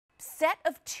set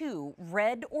of 2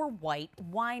 red or white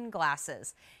wine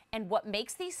glasses. And what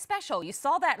makes these special, you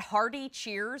saw that hearty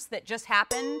cheers that just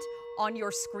happened on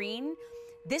your screen.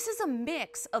 This is a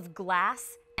mix of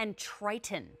glass and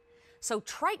Triton. So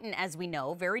Triton, as we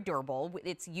know, very durable.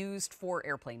 It's used for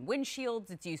airplane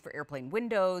windshields, it's used for airplane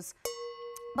windows.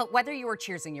 But whether you are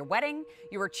cheersing your wedding,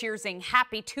 you are cheersing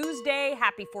Happy Tuesday,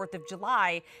 Happy 4th of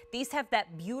July, these have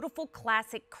that beautiful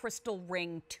classic crystal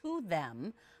ring to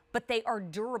them, but they are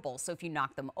durable. So if you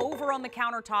knock them over on the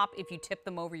countertop, if you tip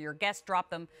them over, your guests drop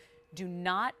them, do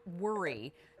not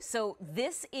worry. So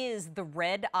this is the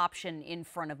red option in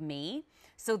front of me.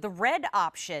 So the red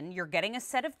option, you're getting a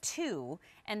set of 2,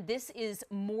 and this is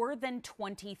more than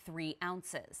 23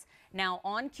 ounces. Now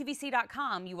on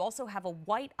QVC.com, you also have a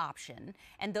white option,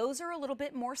 and those are a little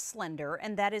bit more slender,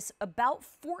 and that is about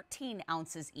 14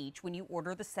 ounces each when you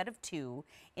order the set of 2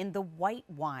 in the white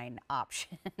wine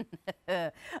option.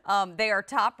 They are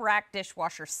top rack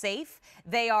dishwasher safe.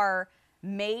 They are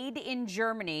made in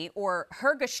Germany, or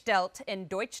hergestellt in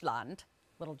Deutschland.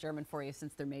 Little German for you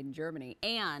since they're made in Germany.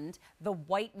 And the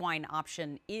white wine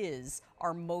option is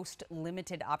our most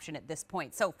limited option at this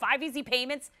point. So 5 easy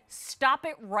payments, stop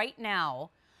it right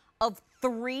now, of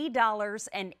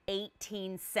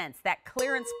 $3.18. That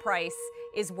clearance price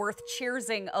is worth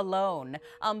cheersing alone.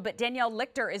 But Danielle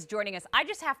Lichter is joining us. I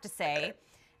just have to say,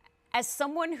 as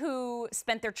someone who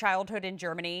spent their childhood in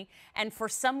Germany, and for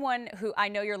someone who, I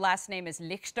know your last name is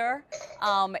Lichter,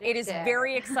 it is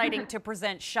very exciting to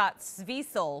present Schott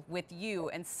Zwiesel with you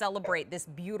and celebrate this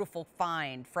beautiful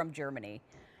find from Germany.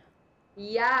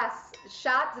 Yes,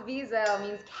 Schott Zwiesel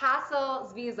means Castle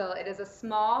Zwiesel. It is a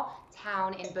small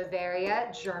town in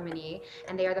Bavaria, Germany,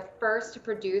 and they are the first to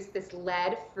produce this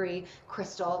lead-free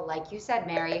crystal, like you said,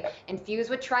 Mary, infused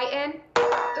with Triton.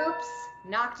 Oops,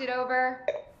 knocked it over.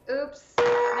 Oops,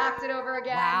 knocked it over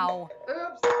again. Wow.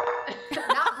 Oops,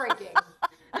 not breaking.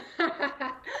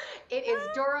 It is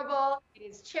durable, it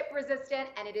is chip resistant,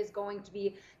 and it is going to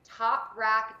be top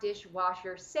rack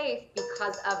dishwasher safe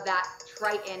because of that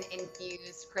Triton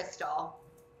infused crystal.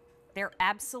 They're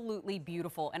absolutely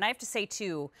beautiful. And I have to say,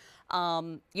 too,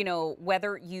 you know,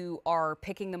 whether you are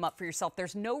picking them up for yourself,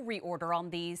 there's no reorder on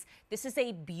these. This is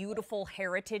a beautiful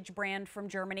heritage brand from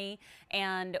Germany.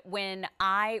 And when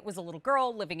I was a little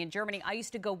girl living in Germany, I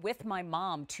used to go with my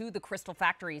mom to the crystal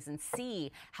factories and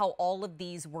see how all of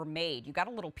these were made. You got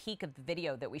a little peek of the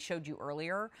video that we showed you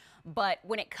earlier. But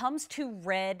when it comes to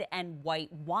red and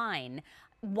white wine,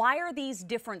 why are these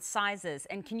different sizes?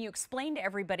 And can you explain to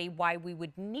everybody why we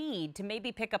would need to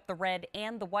maybe pick up the red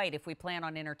and the white if we plan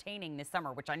on entertaining this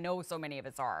summer, which I know so many of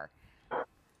us are?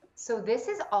 So this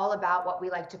is all about what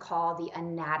we like to call the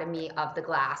anatomy of the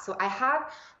glass. So I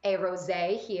have a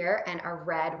rosé here and a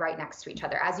red right next to each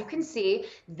other. As you can see,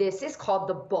 this is called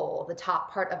the bowl, the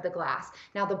top part of the glass.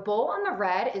 Now the bowl on the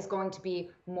red is going to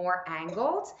be more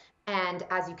angled. And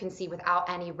as you can see, without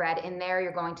any red in there,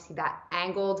 you're going to see that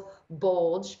angled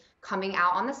bulge coming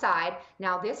out on the side.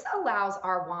 Now this allows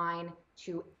our wine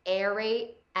to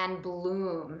aerate and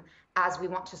bloom as we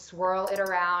want to swirl it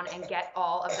around and get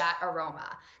all of that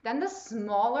aroma. Then the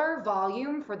smaller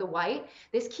volume for the white,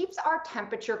 this keeps our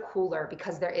temperature cooler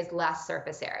because there is less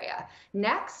surface area.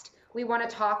 Next, we want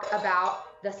to talk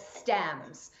about the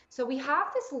stems. So we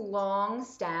have this long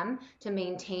stem to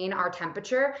maintain our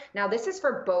temperature. Now this is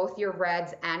for both your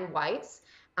reds and whites.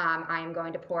 I am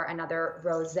going to pour another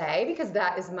rosé because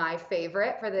that is my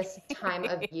favorite for this time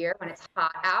of year when it's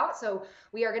hot out. So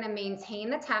we are going to maintain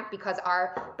the temp because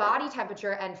our body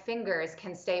temperature and fingers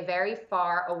can stay very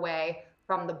far away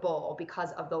from the bowl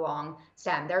because of the long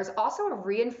stem. There's also a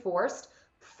reinforced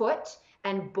foot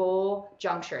and bowl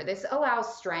juncture. This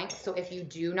allows strength, so if you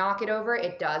do knock it over,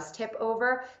 it does tip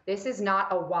over. This is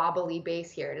not a wobbly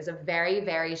base here. It is a very,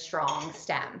 very strong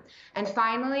stem. And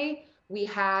finally, we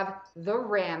have the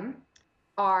rim.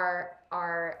 Our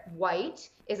white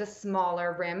is a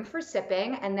smaller rim for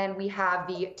sipping, and then we have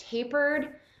the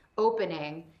tapered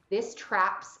opening. This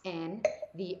traps in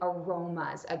the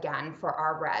aromas again for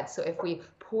our reds. So if we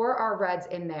pour our reds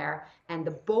in there and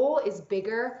the bowl is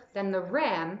bigger than the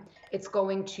rim, it's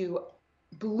going to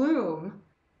bloom.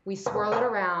 We swirl it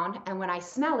around, and when I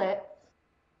smell it,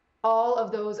 all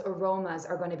of those aromas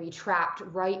are going to be trapped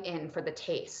right in for the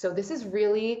taste. So this is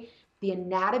really the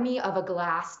anatomy of a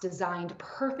glass designed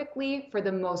perfectly for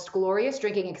the most glorious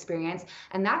drinking experience.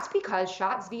 And that's because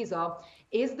Schott Zwiesel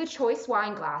is the choice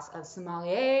wine glass of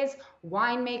sommeliers,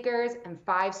 winemakers, and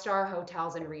 5-star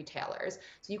hotels and retailers.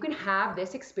 So you can have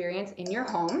this experience in your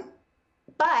home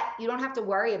But you don't have to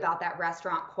worry about that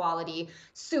restaurant quality,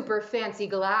 super fancy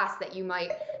glass that you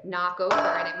might knock over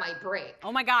and it might break.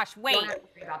 Oh my gosh, You wait. don't have to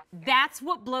worry about that. That's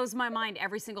what blows my mind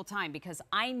every single time, because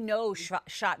I know Schott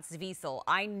Zwiesel.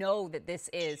 I know that this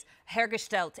is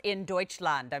hergestellt in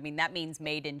Deutschland. I mean, that means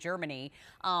made in Germany,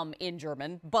 in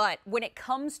German. But when it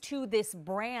comes to this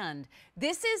brand,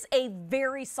 this is a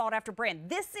very sought after brand.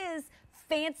 This is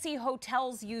fancy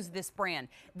hotels use this brand.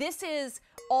 This is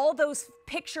all those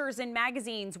pictures in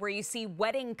magazines where you see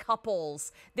wedding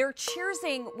couples. They're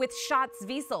cheersing with Schott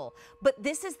Zwiesel. But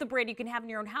this is the brand you can have in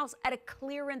your own house at a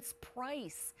clearance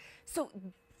price. So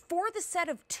for the set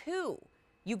of 2,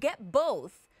 you get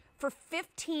both for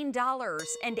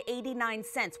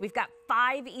 $15.89. We've got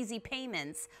 5 easy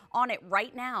payments on it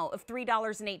right now of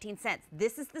 $3.18.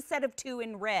 This is the set of 2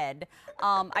 in red.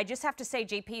 I just have to say,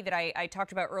 JP, that I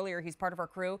talked about earlier, he's part of our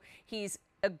crew. He's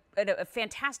a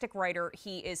fantastic writer.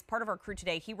 He is part of our crew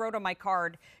today. He wrote on my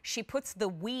card, she puts the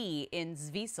we in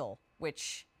Zwiesel,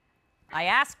 which I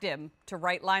asked him to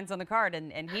write lines on the card,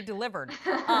 and he delivered.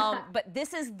 But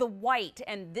this is the white,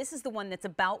 and this is the one that's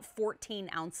about 14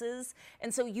 ounces.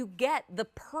 And so you get the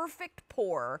perfect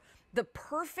pour, the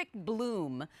perfect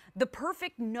bloom, the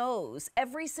perfect nose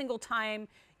every single time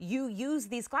you use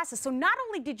these glasses. So not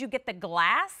only did you get the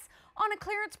glass on a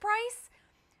clearance price,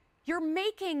 you're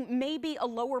making maybe a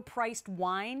lower priced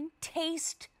wine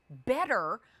taste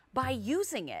better by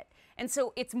using it. And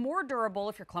so it's more durable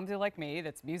if you're clumsy like me,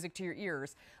 that's music to your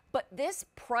ears. But this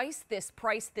price, this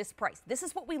price, this price, this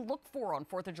is what we look for on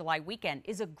 4th of July weekend,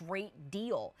 is a great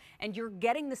deal. And you're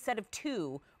getting the set of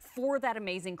 2 for that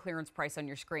amazing clearance price on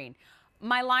your screen.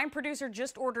 My line producer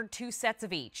just ordered 2 sets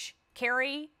of each.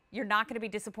 Carrie, you're not going to be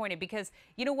disappointed, because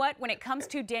you know what? When it comes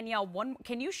to Danielle,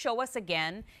 can you show us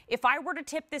again? If I were to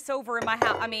tip this over in my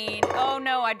house, I mean, oh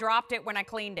no, I dropped it when I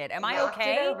cleaned it. Am I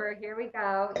okay? Knocked it over. Here we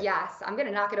go. Yes, I'm going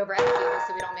to knock it over empty just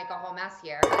so we don't make a whole mess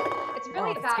here. But it's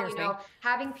really about, you know,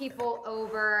 having people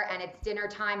over and it's dinner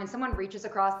time and someone reaches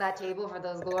across that table for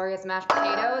those glorious mashed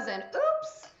potatoes and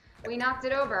oops, we knocked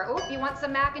it over. Oop, you want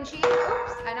some mac and cheese?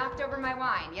 Oops, I knocked over my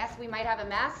wine. Yes, we might have a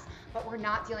mess, but we're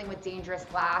not dealing with dangerous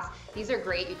glass. These are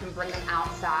great. You can bring them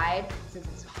outside. Since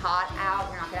it's hot out,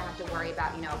 you're not gonna have to worry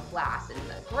about, you know, glass in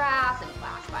the grass and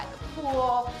glass by the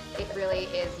pool. It really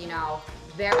is, you know,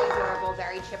 very durable,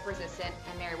 very chip resistant.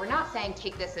 And Mary, we're not saying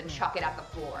take this and chuck it at the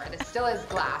floor. This still is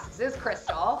glass. This is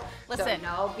crystal. Listen. So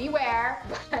no, beware.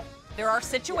 There are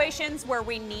situations where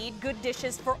we need good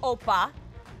dishes for Opa.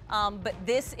 But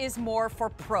this is more for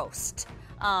Prost.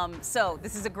 So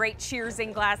this is a great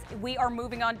cheersing glass. We are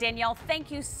moving on. Danielle, thank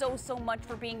you so much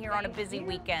for being here on a busy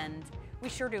weekend. We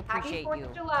sure do appreciate you. Happy 4th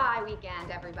of July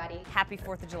weekend, everybody. Happy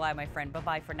 4th of July, my friend.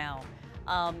 Bye-bye for now.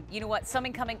 You know what?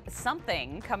 Something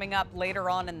coming up later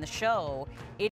on in the show.